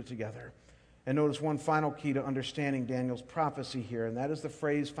ready to put it together. And notice one final key to understanding Daniel's prophecy here, and that is the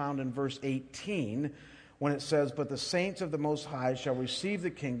phrase found in verse 18, when it says, "But the saints of the Most High shall receive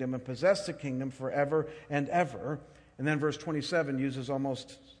the kingdom and possess the kingdom forever and ever." And then verse 27 uses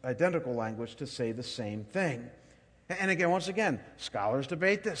almost identical language to say the same thing. And again, once again, scholars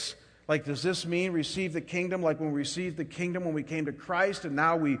debate this. Like, does this mean receive the kingdom like when we received the kingdom when we came to Christ and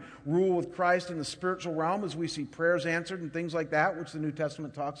now we rule with Christ in the spiritual realm as we see prayers answered and things like that, which the New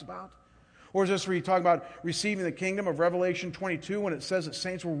Testament talks about? Or is this where you talk about receiving the kingdom of Revelation 22 when it says that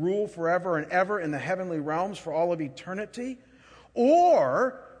saints will rule forever and ever in the heavenly realms for all of eternity?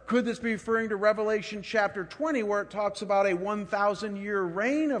 Or could this be referring to Revelation chapter 20 where it talks about a 1,000-year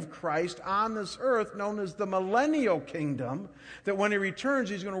reign of Christ on this earth known as the millennial kingdom, that when he returns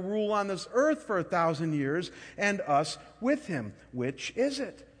he's going to rule on this earth for 1,000 years and us with him? Which is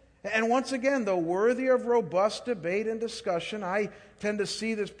it? And once again, though worthy of robust debate and discussion, I tend to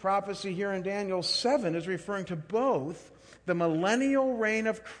see this prophecy here in Daniel 7 as referring to both the millennial reign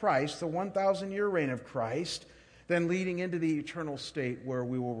of Christ, the 1,000-year reign of Christ, then leading into the eternal state where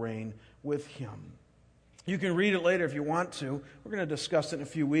we will reign with him. You can read it later if you want to. We're going to discuss it in a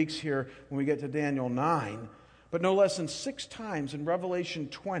few weeks here when we get to Daniel 9. But no less than 6 times in Revelation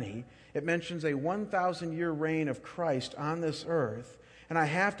 20, it mentions a 1,000-year reign of Christ on this earth. And I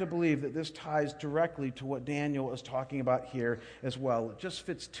have to believe that this ties directly to what Daniel is talking about here as well. It just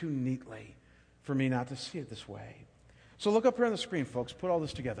fits too neatly for me not to see it this way. So look up here on the screen, folks. Put all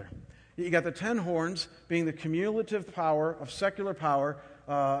this together. You got the 10 horns being the cumulative power of secular power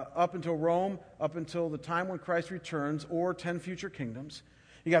up until Rome, up until the time when Christ returns, or 10 future kingdoms.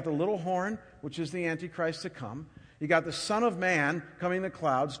 You got the little horn, which is the Antichrist to come. You got the Son of Man coming in the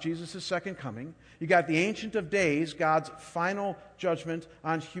clouds, Jesus' second coming. You got the Ancient of Days, God's final judgment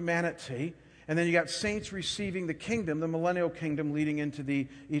on humanity. And then you got saints receiving the kingdom, the millennial kingdom, leading into the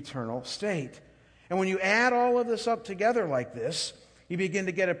eternal state. And when you add all of this up together like this, you begin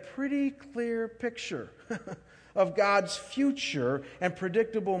to get a pretty clear picture of God's future and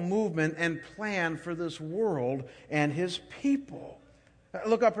predictable movement and plan for this world and his people.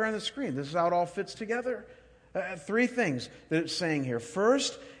 Look up here on the screen. This is how it all fits together. 3 things that it's saying here.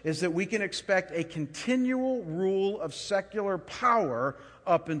 First is that we can expect a continual rule of secular power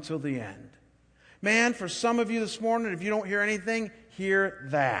up until the end. Man, for some of you this morning, if you don't hear anything, hear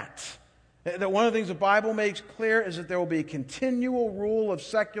that. That one of the things the Bible makes clear is that there will be a continual rule of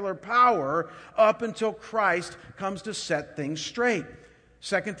secular power up until Christ comes to set things straight.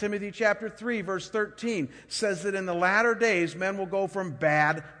 2 Timothy chapter 3, verse 13 says that in the latter days men will go from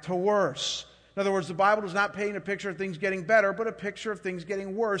bad to worse. In other words, the Bible does not paint a picture of things getting better, but a picture of things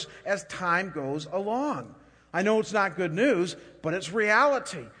getting worse as time goes along. I know it's not good news, but it's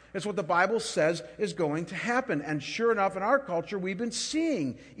reality. It's what the Bible says is going to happen. And sure enough, in our culture, we've been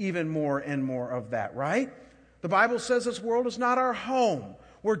seeing even more and more of that, right? The Bible says this world is not our home.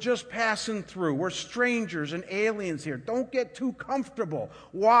 We're just passing through. We're strangers and aliens here. Don't get too comfortable.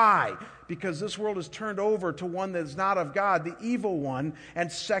 Why? Because this world is turned over to one that is not of God, the evil one,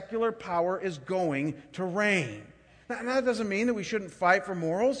 and secular power is going to reign. Now, that doesn't mean that we shouldn't fight for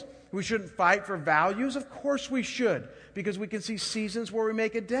morals. We shouldn't fight for values. Of course we should, because we can see seasons where we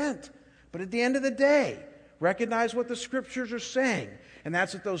make a dent. But at the end of the day, recognize what the Scriptures are saying, and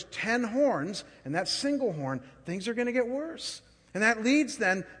that's that those 10 horns and that single horn, things are going to get worse. And that leads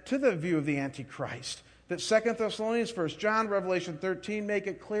then to the view of the Antichrist. That 2 Thessalonians, 1 John, Revelation 13 make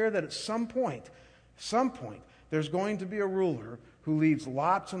it clear that at some point, there's going to be a ruler who leads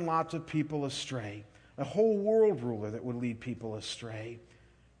lots and lots of people astray. A whole world ruler that would lead people astray.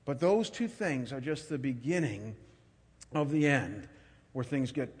 But those 2 things are just the beginning of the end, where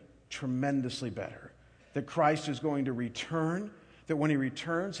things get tremendously better. That Christ is going to return. That when he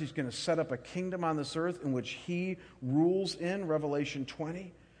returns, he's going to set up a kingdom on this earth in which he rules in, Revelation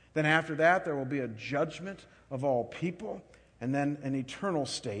 20. Then after that, there will be a judgment of all people, and then an eternal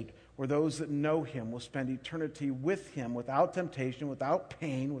state where those that know him will spend eternity with him without temptation, without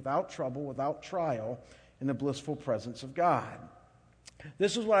pain, without trouble, without trial, in the blissful presence of God.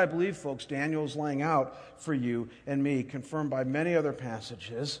 This is what I believe, folks, Daniel is laying out for you and me, confirmed by many other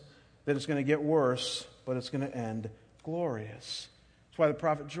passages, that it's going to get worse, but it's going to end glorious. That's why the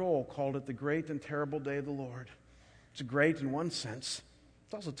prophet Joel called it the great and terrible day of the Lord. It's great in one sense.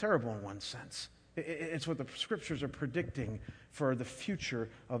 It's also terrible in one sense. It's what the Scriptures are predicting for the future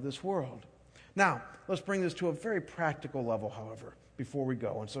of this world. Now, let's bring this to a very practical level, however, before we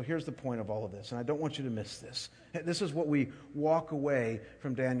go. And so here's the point of all of this, and I don't want you to miss this. This is what we walk away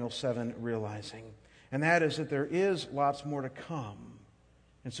from Daniel 7 realizing, and that is that there is lots more to come.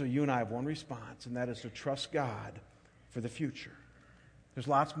 And so you and I have one response, and that is to trust God for the future. There's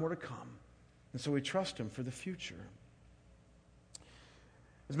lots more to come. And so we trust him for the future.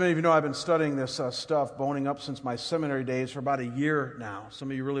 As many of you know, I've been studying this stuff, boning up since my seminary days for about a year now. Some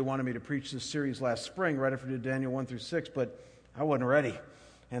of you really wanted me to preach this series last spring, right after we did Daniel 1 through 6, but I wasn't ready.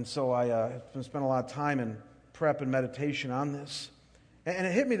 And so I spent a lot of time in prep and meditation on this. And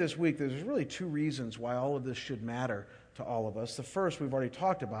it hit me this week that there's really two reasons why all of this should matter to all of us. The first we've already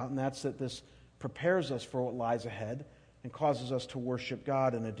talked about, and that's that this prepares us for what lies ahead and causes us to worship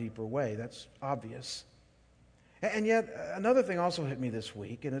God in a deeper way. That's obvious. And yet, another thing also hit me this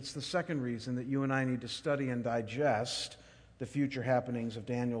week, and it's the second reason that you and I need to study and digest the future happenings of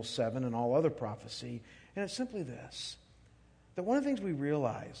Daniel 7 and all other prophecy. And it's simply this, that one of the things we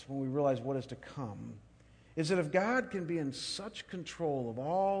realize when we realize what is to come is that if God can be in such control of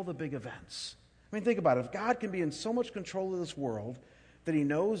all the big events, I mean, think about it. If God can be in so much control of this world that he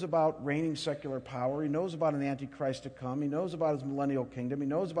knows about reigning secular power, he knows about an Antichrist to come, he knows about his millennial kingdom, he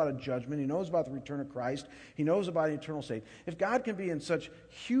knows about a judgment, he knows about the return of Christ, he knows about an eternal state. If God can be in such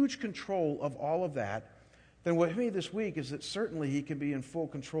huge control of all of that, then what hit me this week is that certainly he can be in full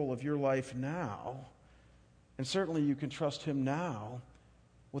control of your life now, and certainly you can trust him now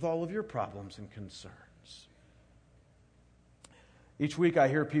with all of your problems and concerns. Each week I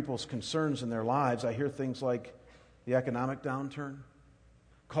hear people's concerns in their lives. I hear things like the economic downturn,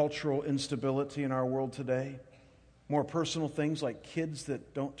 cultural instability in our world today, more personal things like kids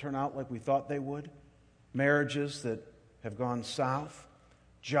that don't turn out like we thought they would, marriages that have gone south,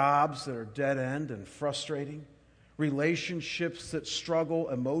 jobs that are dead end and frustrating, relationships that struggle,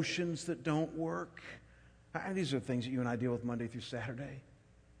 emotions that don't work. And these are things that you and I deal with Monday through Saturday.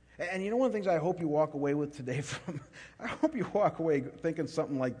 And you know one of the things I hope you walk away with today from, I hope you walk away thinking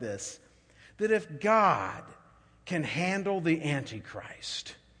something like this, that if God can handle the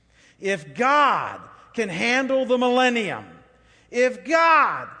Antichrist, if God can handle the millennium, if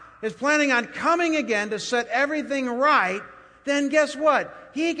God is planning on coming again to set everything right, then guess what?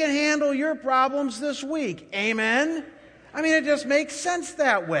 He can handle your problems this week. Amen? I mean, it just makes sense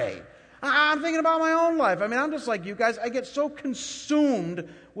that way. I'm thinking about my own life. I mean, I'm just like you guys. I get so consumed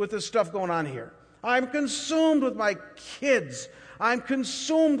with this stuff going on here. I'm consumed with my kids. I'm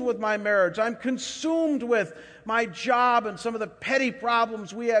consumed with my marriage. I'm consumed with my job and some of the petty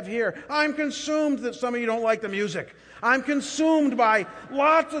problems we have here. I'm consumed that some of you don't like the music. I'm consumed by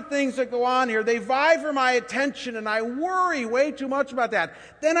lots of things that go on here. They vie for my attention, and I worry way too much about that.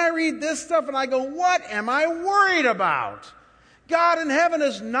 Then I read this stuff, and I go, what am I worried about? God in heaven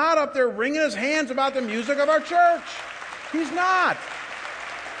is not up there wringing his hands about the music of our church. He's not.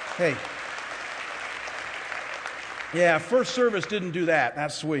 Hey. Yeah, first service didn't do that.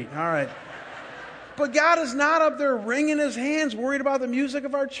 That's sweet. All right. But God is not up there wringing his hands worried about the music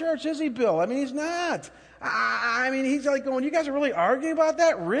of our church, is he, Bill? I mean, he's not. I mean, he's like going, you guys are really arguing about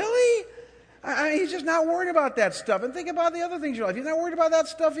that? Really? He's just not worried about that stuff. And think about the other things in your life. He's not worried about that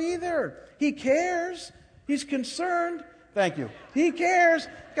stuff either. He cares. He's concerned. Thank you. He cares.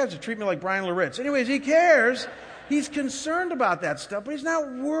 You guys treat me like Brian Loritz. Anyways, he cares. He's concerned about that stuff, but he's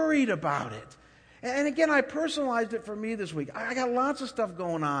not worried about it. And again, I personalized it for me this week. I got lots of stuff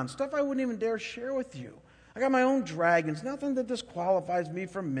going on, stuff I wouldn't even dare share with you. I got my own dragons, nothing that disqualifies me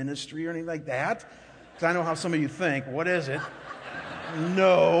from ministry or anything like that. Because I know how some of you think. What is it?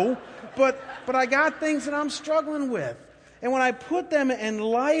 No. But I got things that I'm struggling with. And when I put them in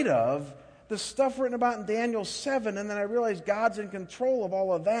light of the stuff written about in Daniel 7, and then I realize God's in control of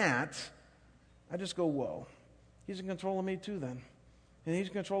all of that, I just go, whoa. He's in control of me too then. And he's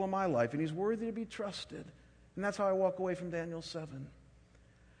in control of my life, and he's worthy to be trusted. And that's how I walk away from Daniel 7.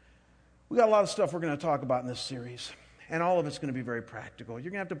 We got a lot of stuff we're going to talk about in this series, and all of it's going to be very practical.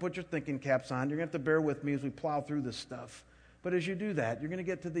 You're going to have to put your thinking caps on. You're going to have to bear with me as we plow through this stuff. But as you do that, you're going to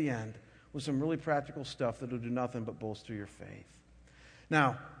get to the end with some really practical stuff that will do nothing but bolster your faith.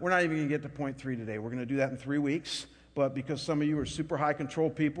 Now, we're not even going to get to point 3 today. We're going to do that in 3 weeks. But because some of you are super high control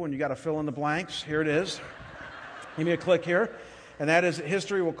people and you got to fill in the blanks, here it is. Give me a click here. And that is that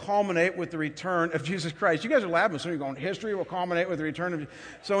history will culminate with the return of Jesus Christ. You guys are laughing. Some of you are going, history will culminate with the return of Jesus.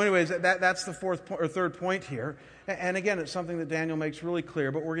 So anyways, that's the third point here. And again, it's something that Daniel makes really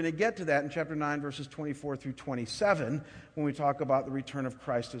clear. But we're going to get to that in chapter 9, verses 24 through 27, when we talk about the return of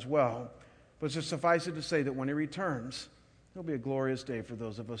Christ as well. But just suffice it to say that when he returns, it'll be a glorious day for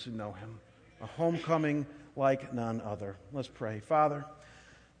those of us who know him. A homecoming like none other. Let's pray. Father,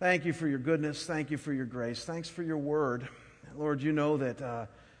 thank you for your goodness. Thank you for your grace. Thanks for your word. Lord, you know that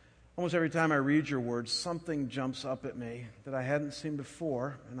almost every time I read your word, something jumps up at me that I hadn't seen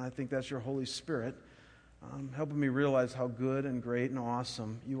before, and I think that's your Holy Spirit helping me realize how good and great and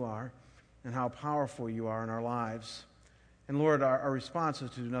awesome you are and how powerful you are in our lives. And Lord, our response is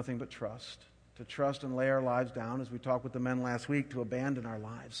to do nothing but trust, to trust and lay our lives down, as we talked with the men last week, to abandon our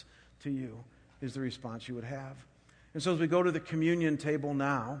lives to you is the response you would have. And so as we go to the communion table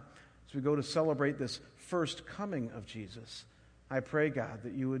now, as we go to celebrate this first coming of Jesus, I pray, God,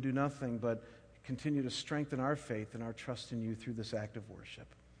 that you would do nothing but continue to strengthen our faith and our trust in you through this act of worship.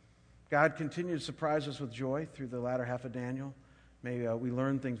 God, continue to surprise us with joy through the latter half of Daniel. May we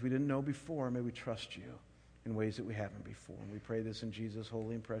learn things we didn't know before. May we trust you in ways that we haven't before. And we pray this in Jesus'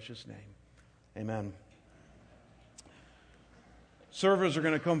 holy and precious name. Amen. Servers are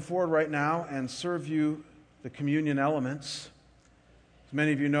going to come forward right now and serve you the communion elements. As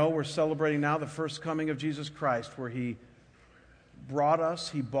many of you know, we're celebrating now the first coming of Jesus Christ, where he bought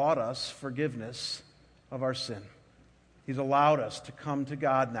us forgiveness of our sin. He's allowed us to come to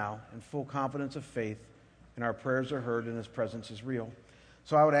God now in full confidence of faith, and our prayers are heard and his presence is real.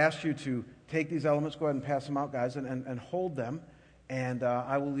 So I would ask you to take these elements, go ahead and pass them out, guys, and hold them, and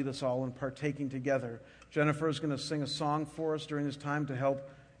I will lead us all in partaking together. Jennifer is going to sing a song for us during this time to help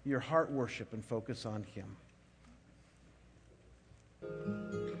your heart worship and focus on him.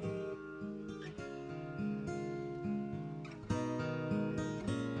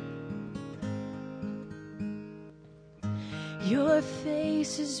 Your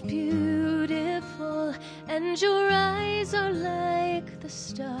face is beautiful, and your eyes are like the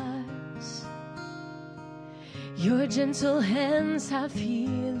stars. Your gentle hands have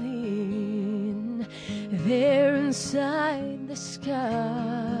healing there inside the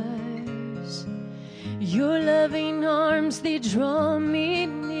scars. Your loving arms, they draw me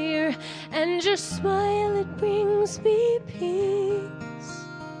near, and your smile, it brings me peace.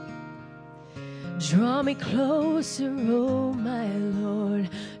 Draw me closer, oh my Lord,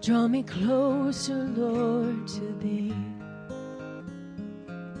 draw me closer, Lord, to thee.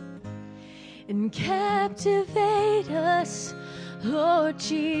 And captivate us, Lord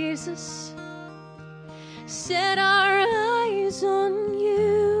Jesus. Set our eyes on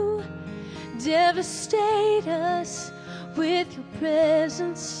you. Devastate us with your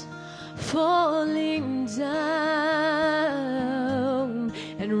presence, falling down.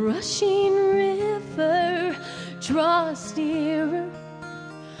 And rushing river, draw us nearer.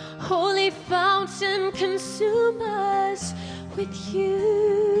 Holy fountain, consume us with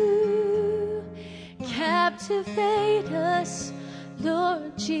you. Captivate us,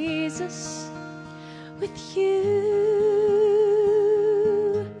 Lord Jesus, with you.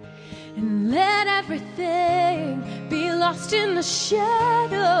 And let everything be lost in the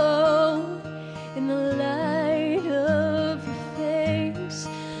shadow, in the light of your face.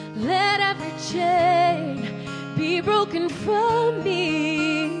 Let every chain be broken from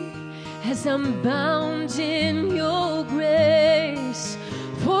me as I'm bound in your grace.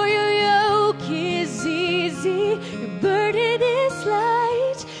 For your yoke is easy, your burden is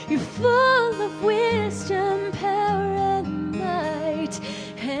light. You're full of wisdom, power, and might.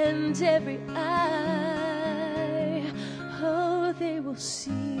 And every eye, oh, they will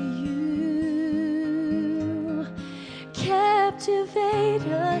see you. Captivate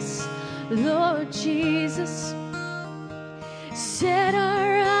us, Lord Jesus. Set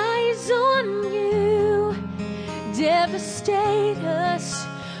our eyes on you. Devastate us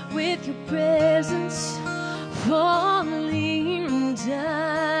with your presence, falling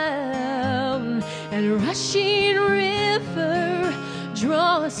down. And rushing river,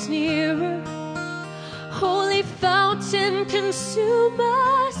 draw us nearer. Holy fountain, consume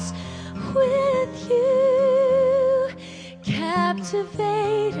us with you.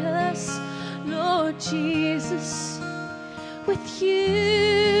 Captivate us, Lord Jesus, with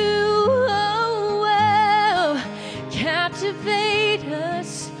you. Oh, well, captivate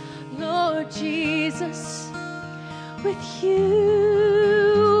us, Lord Jesus, with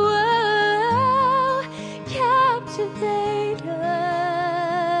you. Oh, captivate us.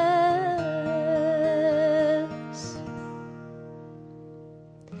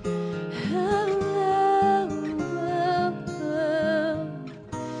 Oh, oh, oh, oh.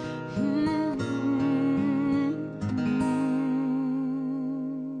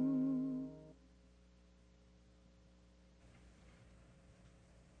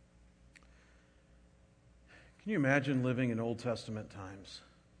 Can you imagine living in Old Testament times?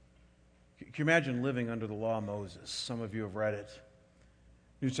 Can you imagine living under the law of Moses? Some of you have read it.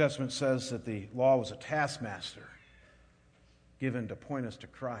 New Testament says that the law was a taskmaster given to point us to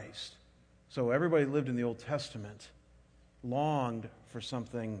Christ. So everybody who lived in the Old Testament longed for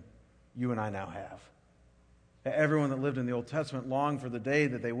something you and I now have. Everyone that lived in the Old Testament longed for the day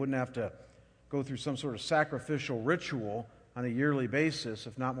that they wouldn't have to go through some sort of sacrificial ritual on a yearly basis,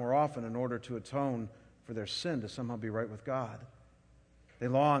 if not more often, in order to atone for their sin, to somehow be right with God. They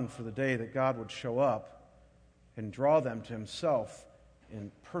longed for the day that God would show up and draw them to himself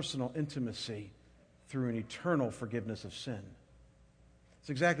in personal intimacy through an eternal forgiveness of sin. It's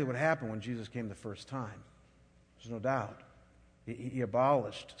exactly what happened when Jesus came the first time. There's no doubt. He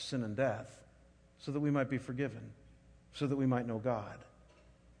abolished sin and death. so that we might be forgiven, so that we might know God.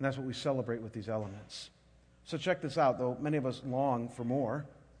 And that's what we celebrate with these elements. So check this out, though many of us long for more.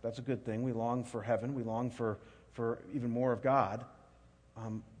 That's a good thing. We long for heaven. We long for even more of God.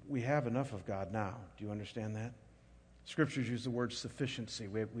 We have enough of God now. Do you understand that? Scriptures use the word sufficiency.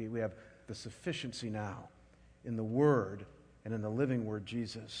 We have the sufficiency now in the Word and in the living Word,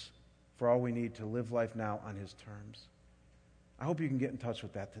 Jesus, for all we need to live life now on His terms. I hope you can get in touch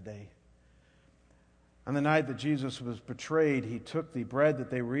with that today. On the night that Jesus was betrayed, He took the bread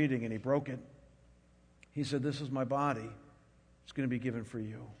that they were eating and He broke it. He said, "This is my body. It's going to be given for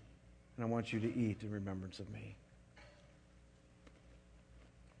you. And I want you to eat in remembrance of me."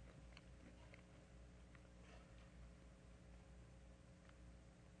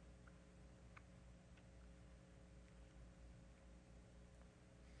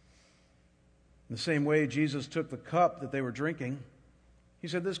 In the same way, Jesus took the cup that they were drinking. He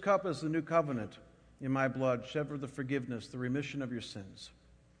said, "This cup is the new covenant in my blood, shed for the forgiveness, the remission of your sins.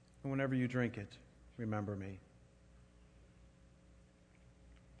 And whenever you drink it, remember me."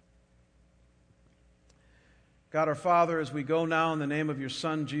 God our Father, as we go now in the name of your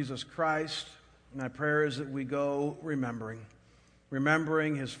Son, Jesus Christ, my prayer is that we go remembering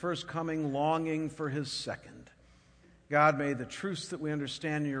his first coming, longing for his second. God, may the truths that we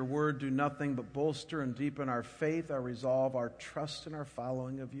understand in your word do nothing but bolster and deepen our faith, our resolve, our trust, and our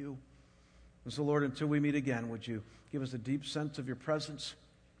following of you. And so, Lord, until we meet again, would you give us a deep sense of your presence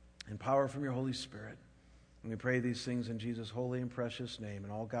and power from your Holy Spirit? And we pray these things in Jesus' holy and precious name.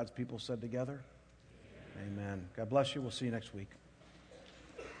 And all God's people said together, Amen. God bless you. We'll see you next week.